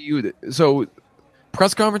 OCU. So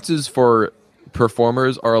press conferences for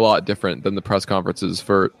performers are a lot different than the press conferences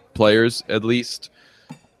for players, at least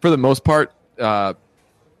for the most part.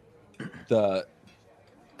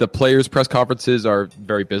 The players' press conferences are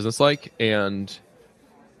very businesslike, and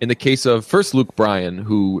in the case of first Luke Bryan,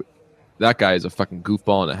 who that guy is a fucking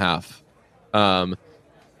goofball and a half, and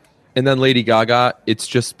then Lady Gaga, it's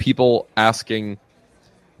just people asking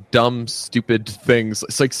dumb, stupid things.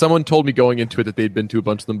 It's like someone told me going into it that they'd been to a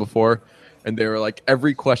bunch of them before, and they were like,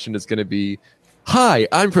 every question is going to be, "Hi,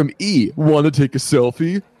 I'm from E. Want to take a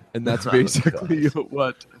selfie?" And that's basically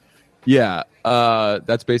what. Yeah,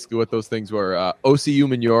 that's basically what those things were. OCU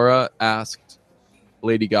Minora asked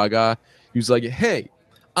Lady Gaga, he was like, "Hey,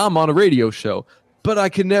 I'm on a radio show, but I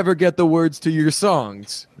can never get the words to your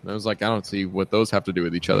songs." And I was like, I don't see what those have to do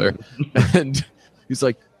with each other. And he's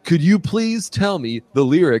like, "Could you please tell me the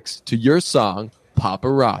lyrics to your song,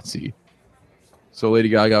 Paparazzi?" So Lady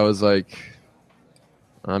Gaga was like,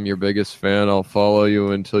 "I'm your biggest fan. I'll follow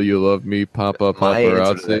you until you love me, Papa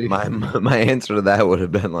Paparazzi." My answer to that would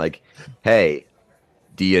have been like, "Hey,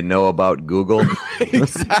 do you know about Google?"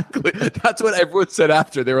 Exactly. That's what everyone said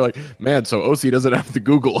after. They were like, "Man, so OC doesn't have to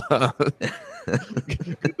Google."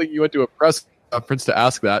 Good thing you went to a press conference to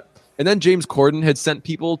ask that. And then James Corden had sent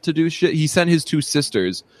people to do shit. He sent his 2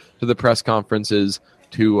 sisters to the press conferences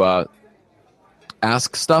to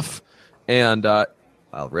ask stuff. And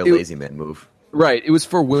real lazy man move. Right. It was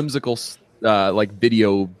for whimsical like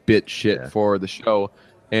video bit shit for the show.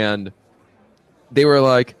 And they were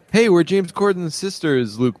like, hey, we're James Corden's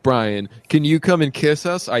sisters, Luke Bryan. Can you come and kiss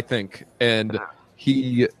us? I think. And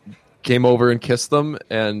he came over and kissed them.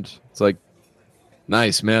 And it's like,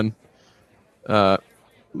 nice, man.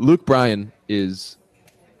 Luke Bryan is...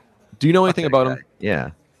 Do you know anything about him?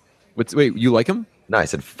 Yeah. Wait, you like him? No, I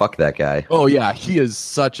said fuck that guy. Oh, yeah. He is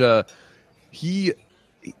such a...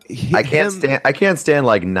 I can't stand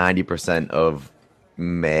like 90% of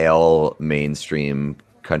male mainstream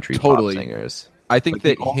country pop singers. I think like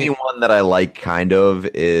that the only one that I like kind of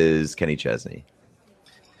is Kenny Chesney.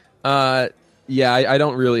 Yeah, I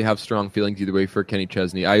don't really have strong feelings either way for Kenny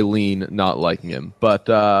Chesney. I lean not liking him. But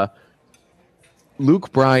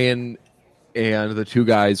Luke Bryan and the 2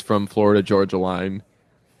 guys from Florida Georgia Line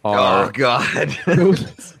are... Oh, God.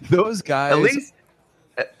 those guys...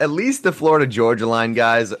 At least the Florida Georgia Line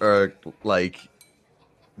guys are like...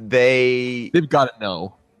 They've got to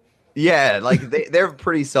know. Yeah, like they're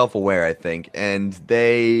pretty self-aware, I think. And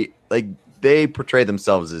they portray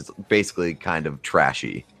themselves as basically kind of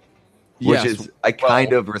trashy. Which is, I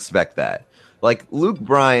kind of respect that. Like, Luke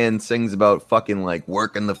Bryan sings about fucking, like,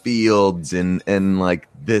 working the fields and like,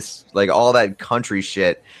 this, like, all that country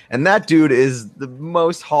shit. And that dude is the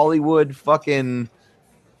most Hollywood fucking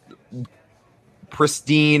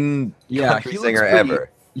pristine country singer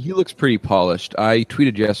ever. He looks pretty polished. I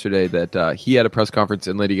tweeted yesterday that he had a press conference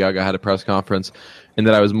and Lady Gaga had a press conference, and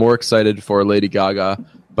that I was more excited for Lady Gaga,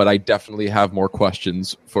 but I definitely have more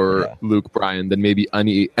questions for Luke Bryan than maybe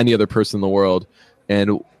any other person in the world.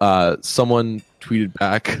 And someone tweeted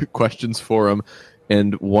back questions for him,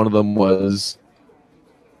 and one of them was,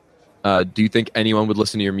 do you think anyone would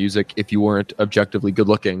listen to your music if you weren't objectively good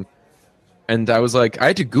looking? And I was like, I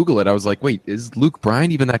had to Google it. I was like, wait, is Luke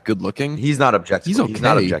Bryan even that good looking? He's not objectively. He's okay. He's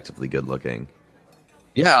not objectively good looking.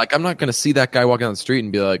 Yeah, like I'm not going to see that guy walking down the street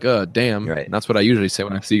and be like, oh, damn. Right. And that's what I usually say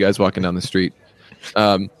when I see guys walking down the street.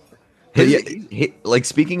 Like,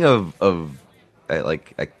 speaking of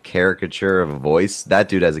like a caricature of a voice, that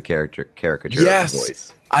dude has a caricature of a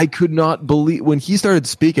voice. I could not believe when he started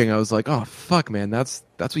speaking. I was like, oh fuck, man, that's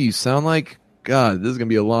what you sound like. God, this is gonna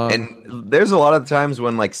be a long. And there's a lot of times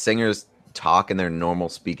when like singers talk in their normal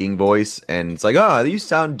speaking voice, and it's like, oh, you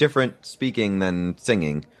sound different speaking than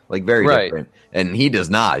singing, like very different. And he does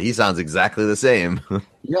not. He sounds exactly the same.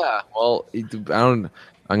 Yeah. Well, I'm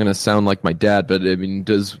gonna sound like my dad, but I mean,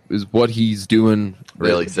 is what he's doing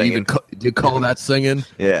really singing? Do you call that singing?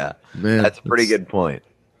 Yeah, man, that's a pretty good point.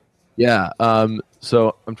 Yeah.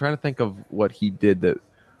 So I'm trying to think of what he did.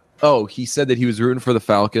 He said that he was rooting for the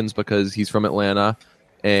Falcons because he's from Atlanta,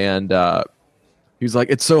 and he was like,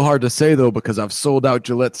 "It's so hard to say though because I've sold out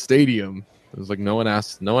Gillette Stadium." It was like no one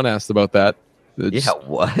asked about that.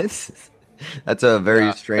 What? That's a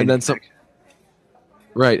very strange. And then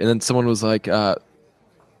right, and then someone was like,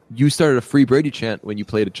 "You started a Free Brady chant when you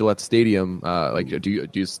played at Gillette Stadium. Like, do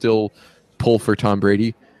you still pull for Tom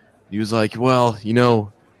Brady?" He was like, "Well,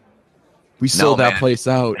 we sold that place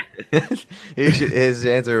out." His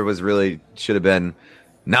answer should have been,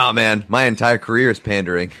 "Nah, man, my entire career is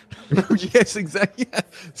pandering." Yes, exactly. Yeah.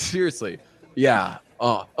 Seriously. Yeah.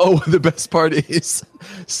 Oh, the best part is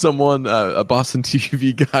someone, a Boston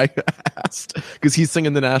TV guy asked, because he's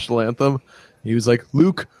singing the national anthem. He was like,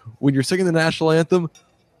 "Luke, when you're singing the national anthem,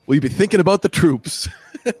 will you be thinking about the troops?"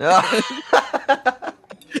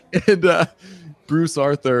 And Bruce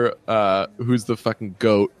Arthur, who's the fucking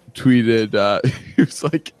GOAT, tweeted, he was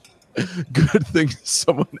like, "Good thing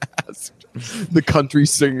someone asked the country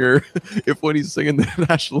singer if when he's singing the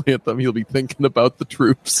national anthem, he'll be thinking about the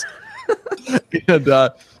troops." And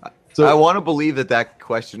so I want to believe that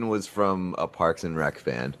question was from a Parks and Rec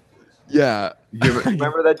fan. Yeah. You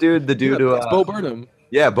remember that dude? The dude who... It's Bo Burnham.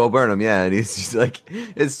 Yeah, Bo Burnham, yeah. And he's just like...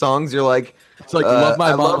 His songs are like... It's like, love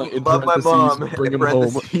my mom. Love my mom. Bring him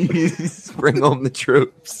home. Bring home the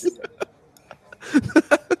troops.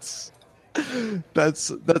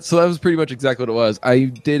 So that was pretty much exactly what it was. I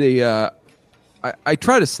did I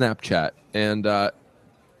tried a Snapchat, and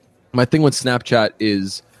my thing with Snapchat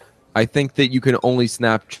is I think that you can only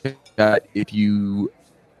Snapchat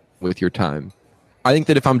with your time. I think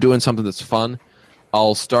that if I'm doing something that's fun,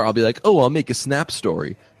 I'll be like, oh, I'll make a Snap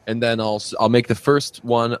story. And then I'll make the first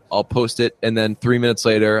one, I'll post it, and then 3 minutes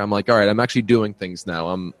later, I'm like, all right, I'm actually doing things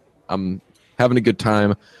now. I'm having a good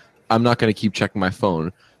time. I'm not going to keep checking my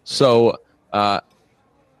phone. So,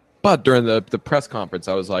 but during the press conference,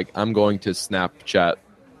 I was like, I'm going to Snapchat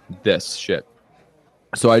this shit.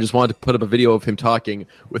 So I just wanted to put up a video of him talking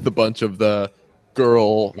with a bunch of the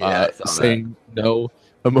girl saying no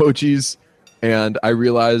emojis. And I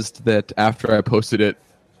realized that after I posted it,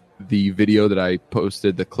 the video that I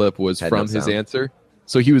posted, the clip was from his answer.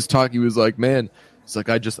 So he was talking, he was like, man, it's like,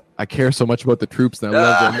 I care so much about the troops and I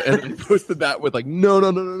love them. And I posted that with like,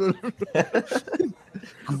 no.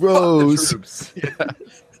 Gross. Yeah.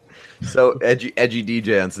 So edgy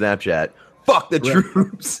DJ on Snapchat. Fuck the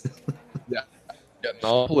troops. Yeah. Getting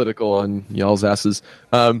all political on y'all's asses.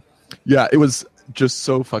 Yeah, it was just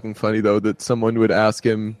so fucking funny though that someone would ask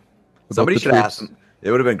him. Somebody should ask him.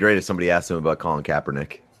 It would have been great if somebody asked him about Colin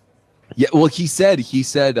Kaepernick. Yeah, well, he said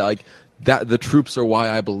like that the troops are why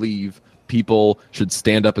I believe people should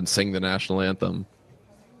stand up and sing the national anthem.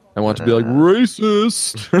 I want to be like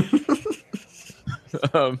racist.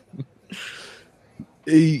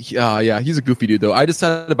 Yeah, he's a goofy dude though. I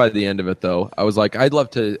decided by the end of it though, I was like, I'd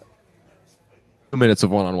love to 2 minutes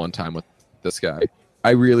of one-on-one time with this guy. I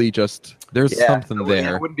really just there's something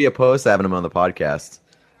there. I wouldn't be opposed to having him on the podcast.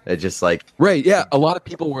 It's just like right, yeah. A lot of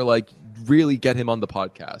people were like, really get him on the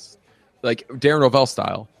podcast, like Darren Rovell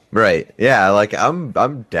style. Right, yeah. Like I'm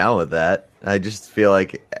down with that. I just feel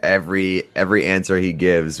like every answer he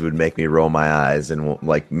gives would make me roll my eyes and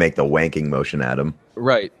like make the wanking motion at him.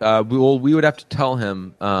 Right. We would have to tell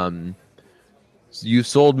him. You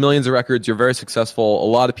sold millions of records. You're very successful. A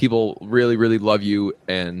lot of people really, really love you,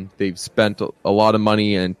 and they've spent a lot of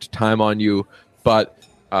money and time on you. But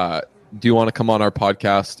do you want to come on our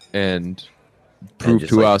podcast and prove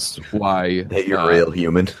to us why that you're a real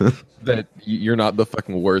human? That you're not the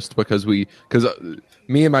fucking worst? Because me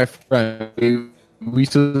and my friend, we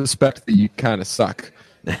suspect that you kind of suck.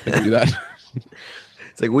 Do that.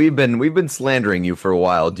 It's like we've been slandering you for a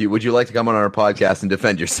while. Would you like to come on our podcast and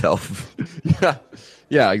defend yourself?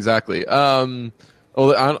 Yeah, exactly.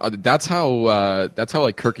 That's how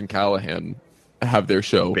like Kirk and Callahan have their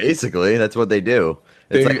show. Basically, that's what they do.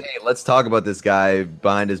 It's like, hey, let's talk about this guy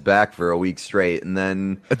behind his back for a week straight, and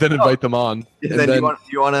then invite them on. And then you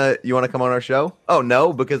want to come on our show? Oh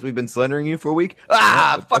no, because we've been slandering you for a week.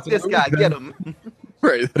 Fuck this guy, get him.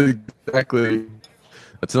 Right, exactly.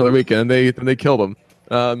 That's another week, and they killed him.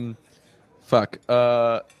 Fuck.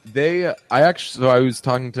 I was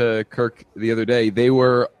talking to Kirk the other day. They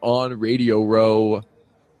were on Radio Row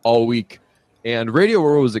all week, and Radio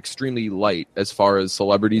Row was extremely light as far as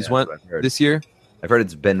celebrities went this year. I've heard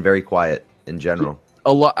it's been very quiet in general.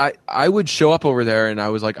 A lot. I would show up over there, and I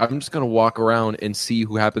was like, I'm just gonna walk around and see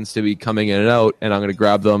who happens to be coming in and out, and I'm gonna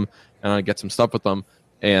grab them and I'm gonna get some stuff with them.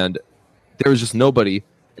 And there was just nobody.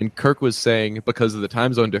 And Kirk was saying, because of the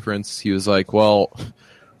time zone difference, he was like, well,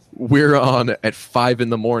 we're on at 5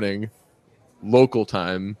 a.m. local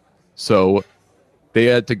time, so they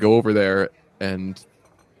had to go over there, and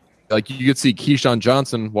like you could see Keyshawn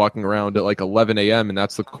Johnson walking around at like 11 a.m. and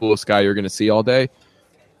that's the coolest guy you're going to see all day.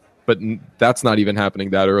 But that's not even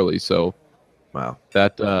happening that early. So, wow,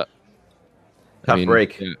 that tough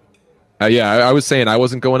break. I was saying I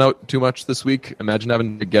wasn't going out too much this week. Imagine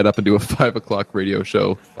having to get up and do a 5 o'clock radio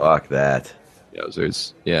show. Fuck that. Yeah, well,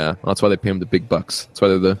 that's why they pay them the big bucks.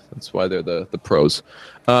 That's why they're the pros.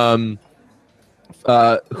 Who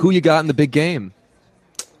you got in the big game?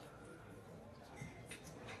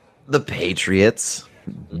 The Patriots.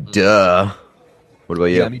 Mm-hmm. Duh. What about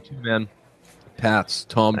you? Yeah, me too, man. Pats,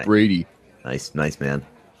 Tom Brady. Nice, man.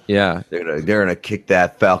 Yeah, they're gonna kick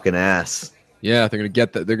that Falcon ass. Yeah, they're gonna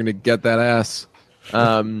get that. They're gonna get that ass.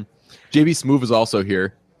 JB Smoove is also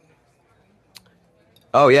here.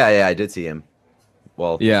 Oh yeah, I did see him.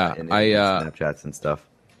 Well, yeah, in Snapchats and stuff.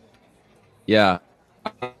 Yeah,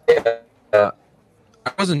 I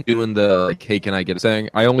wasn't doing the like, hey, can I get a thing?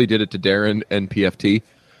 I only did it to Darren and PFT.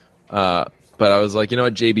 But I was like, you know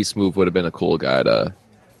what, JB Smoove would have been a cool guy to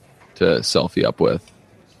selfie up with.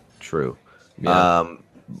 True. Yeah.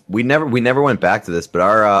 We never went back to this, but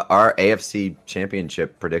our AFC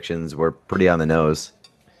Championship predictions were pretty on the nose.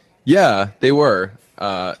 Yeah, they were.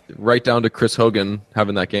 Right down to Chris Hogan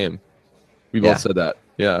having that game. We both said that.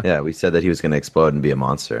 Yeah. Yeah, we said that he was going to explode and be a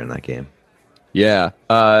monster in that game. Yeah.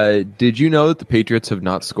 Did you know that the Patriots have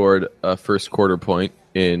not scored a first quarter point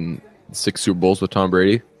in 6 Super Bowls with Tom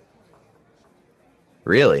Brady?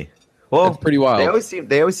 Really? Well, that's pretty wild. They always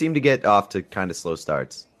seem to get off to kind of slow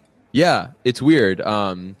starts. Yeah, it's weird.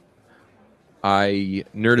 I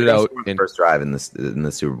nerded out in first drive in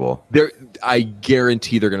the Super Bowl. I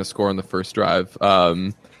guarantee they're going to score on the first drive.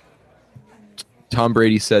 Tom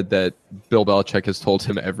Brady said that Bill Belichick has told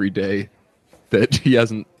him every day that he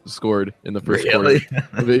hasn't scored in the first quarter.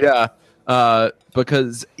 Yeah,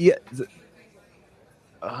 because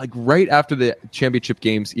like right after the championship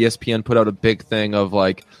games, ESPN put out a big thing of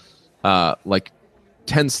like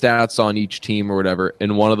 10 stats on each team or whatever,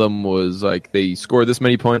 and one of them was like they scored this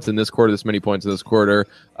many points in this quarter, this many points in this quarter,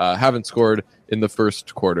 haven't scored in the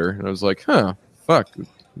first quarter, and I was like, fuck,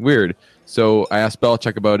 weird. So I asked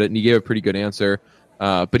Belichick about it, and he gave a pretty good answer,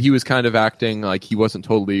 but he was kind of acting like he wasn't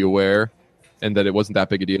totally aware and that it wasn't that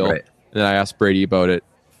big a deal. Right. And I asked Brady about it,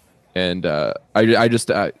 and I just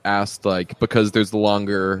asked, like, because there's the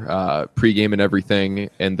longer pregame and everything,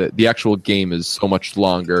 and the actual game is so much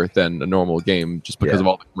longer than a normal game just because of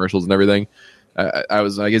all the commercials and everything. I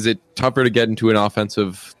was like, is it tougher to get into an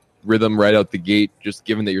offensive rhythm right out the gate, just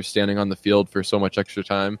given that you're standing on the field for so much extra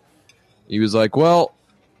time? He was like, well,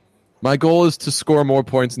 my goal is to score more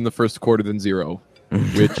points in the first quarter than 0,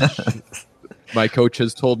 which my coach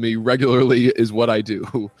has told me regularly is what I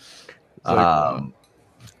do. My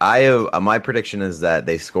prediction is that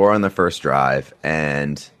they score on the first drive,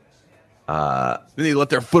 and then they let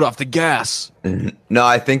their foot off the gas. No,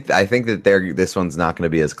 I think that this one's not going to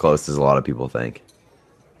be as close as a lot of people think.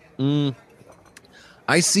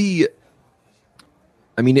 I see.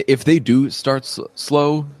 I mean, if they do start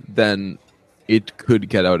slow, then it could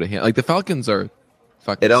get out of hand. Like the Falcons are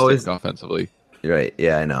fucking sick offensively. Right?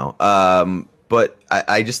 Yeah, I know. But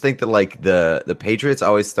I just think that like the Patriots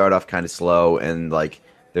always start off kind of slow, and like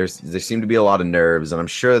there seem to be a lot of nerves, and I'm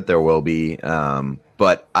sure that there will be.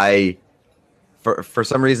 But for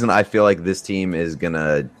some reason I feel like this team is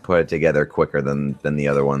gonna put it together quicker than the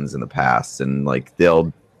other ones in the past, and like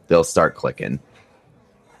they'll start clicking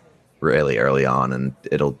really early on, and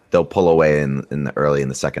they'll pull away in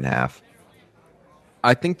the second half.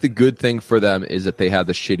 I think the good thing for them is that they had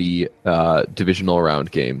the shitty divisional round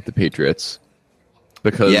game, the Patriots,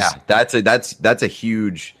 because that's a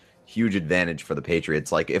huge advantage for the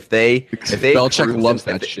Patriots. Like if they Belichick loves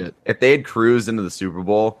that shit. If they had cruised into the Super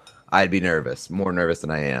Bowl, I'd be more nervous than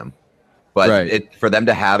I am. But for them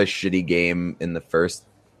to have a shitty game in the first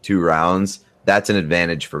 2 rounds, that's an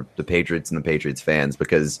advantage for the Patriots and the Patriots fans,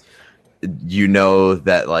 because you know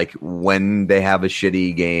that like when they have a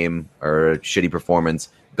shitty game or a shitty performance,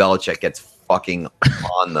 Belichick gets fucking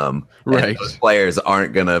on them. Right. And those players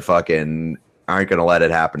aren't gonna let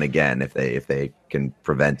it happen again if they can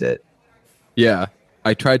prevent it. Yeah.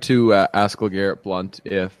 I tried to ask LeGarrette Blount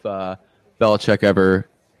if Belichick ever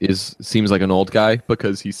seems like an old guy,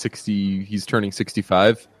 because he's turning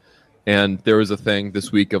 65. And there was a thing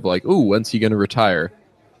this week of like, ooh, when's he going to retire?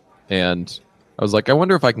 And I was like, I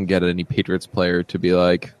wonder if I can get any Patriots player to be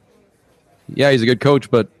like, yeah, he's a good coach,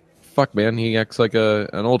 but fuck, man, he acts like an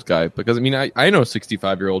old guy. Because, I mean, I know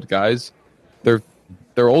 65-year-old guys. They're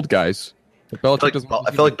old guys. I feel like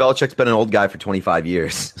Belichick's been an old guy for 25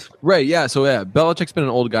 years. Right, yeah. So, yeah, Belichick's been an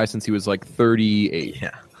old guy since he was like 38.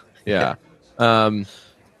 Yeah. But,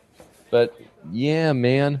 yeah,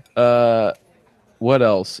 man. What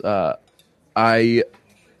else? I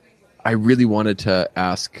really wanted to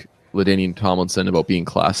ask LaDainian Tomlinson about being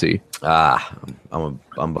classy. I'm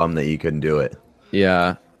bummed that you couldn't do it.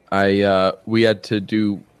 Yeah, we had to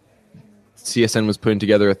do. CSN was putting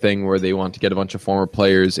together a thing where they want to get a bunch of former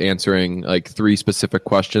players answering like 3 specific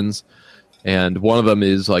questions, and one of them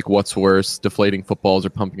is like, what's worse, deflating footballs or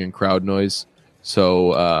pumping in crowd noise?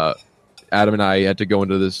 So Adam and I had to go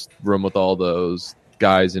into this room with all those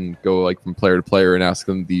guys and go like from player to player and ask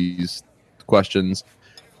them these questions,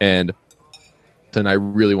 and then I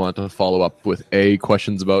really wanted to follow up with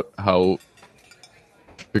questions about how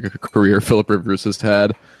big a career Philip Rivers has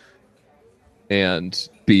had, and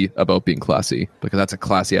B, about being classy, because that's a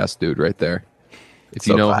classy ass dude right there. If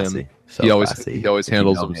you know classy. him, he always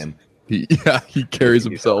handles him. He carries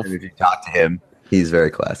himself. If you talk to him, he's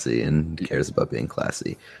very classy and cares about being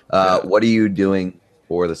classy. What are you doing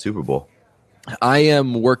for the Super Bowl? I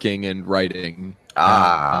am working and writing.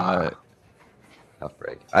 Tough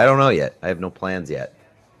break. I don't know yet. I have no plans yet.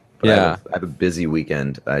 But I have a busy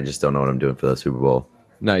weekend. I just don't know what I'm doing for the Super Bowl.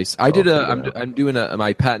 Nice. I'm doing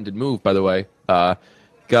my patented move, by the way.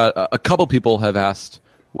 Got a couple people have asked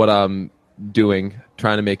what I'm doing,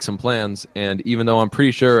 trying to make some plans, and even though I'm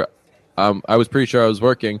pretty sure, I was pretty sure I was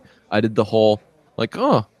working, I did the whole like,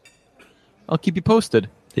 oh, I'll keep you posted.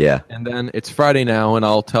 Yeah. And then it's Friday now, and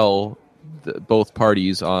I'll tell both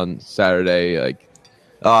parties on Saturday, like,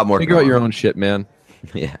 figure out your own shit, man.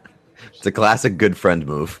 Yeah. It's a classic good friend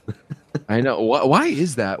move. I know. Why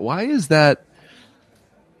is that? Why is that?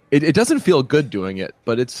 It doesn't feel good doing it,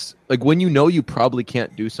 but it's like when you know you probably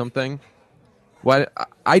can't do something. Why?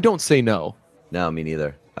 I don't say no. No, me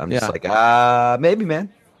neither. I'm just like, maybe,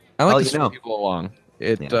 man. I like to swing people along.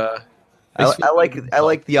 I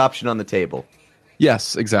like the option on the table.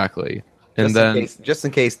 Yes, exactly. And then just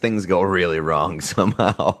in case things go really wrong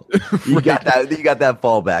somehow, you got that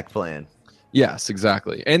fallback plan. Yes,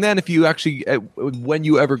 exactly. And then if you actually, when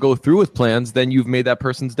you ever go through with plans, then you've made that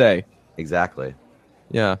person's day. Exactly.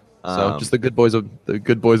 Yeah. So just the good boys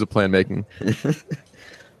of plan making.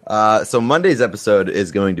 So Monday's episode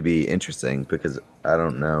is going to be interesting because I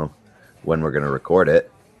don't know when we're going to record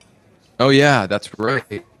it. Oh yeah, that's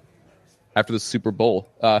right. After the Super Bowl,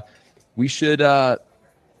 we should find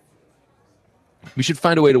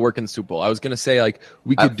a way to work in the Super Bowl. I was going to say like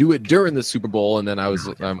we could do it during the Super Bowl, and then I'm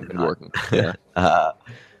going to work. Yeah. I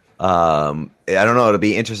don't know. It'll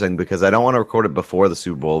be interesting because I don't want to record it before the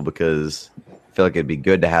Super Bowl because I feel like it'd be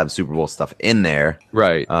good to have Super Bowl stuff in there,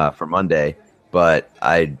 right? For Monday. But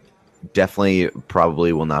I definitely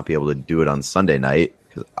probably will not be able to do it on Sunday night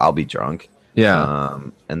because I'll be drunk. Yeah.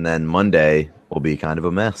 And then Monday will be kind of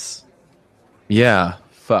a mess. Yeah.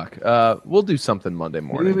 Fuck. We'll do something Monday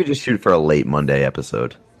morning. Maybe we just shoot for a late Monday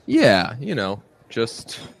episode. Yeah. we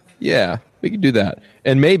can do that.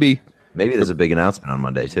 And maybe there's a big announcement on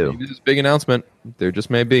Monday too. Maybe there's a big announcement. There just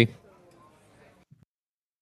may be.